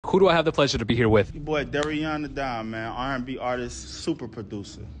Who do I have the pleasure to be here with? Your boy Darian the Dime, man, R&B artist, super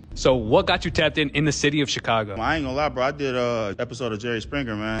producer. So what got you tapped in the city of Chicago? I ain't gonna lie, bro. I did an episode of Jerry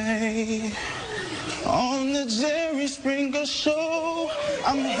Springer, man. Hey, on the Jerry Springer show,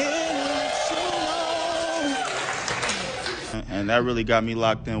 I'm here to let you know. And that really got me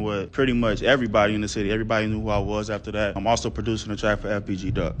locked in with pretty much everybody in the city. Everybody knew who I was after that. I'm also producing a track for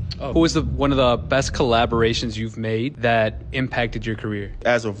FBG Duck. Who was one of the best collaborations you've made that impacted your career?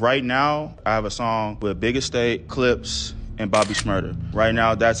 As of right now, I have a song with Big Estate, Clips, and Bobby Shmurda. Right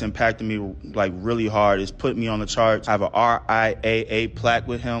now, that's impacting me like really hard. It's put me on the charts. I have a RIAA plaque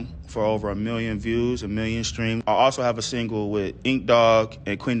with him for over 1 million views, 1 million streams. I also have a single with Ink Dog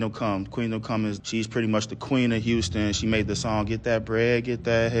and Queendom Come. Queendom Come she's pretty much the queen of Houston. She made the song, Get That Bread, Get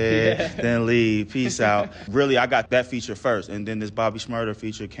That Head, Then Leave, Peace Out. Really, I got that feature first, and then this Bobby Shmurda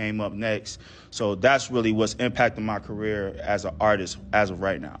feature came up next. So that's really what's impacting my career as an artist as of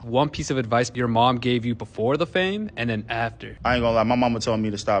right now. One piece of advice your mom gave you before the fame and then after? I ain't gonna lie, my mama told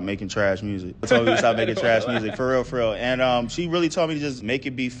me to stop making trash music. She told me to stop making trash music, for real, for real. And she really told me to just make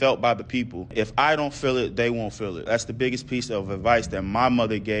it be felt by the people. If I don't feel it, they won't feel it. That's the biggest piece of advice that my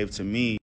mother gave to me.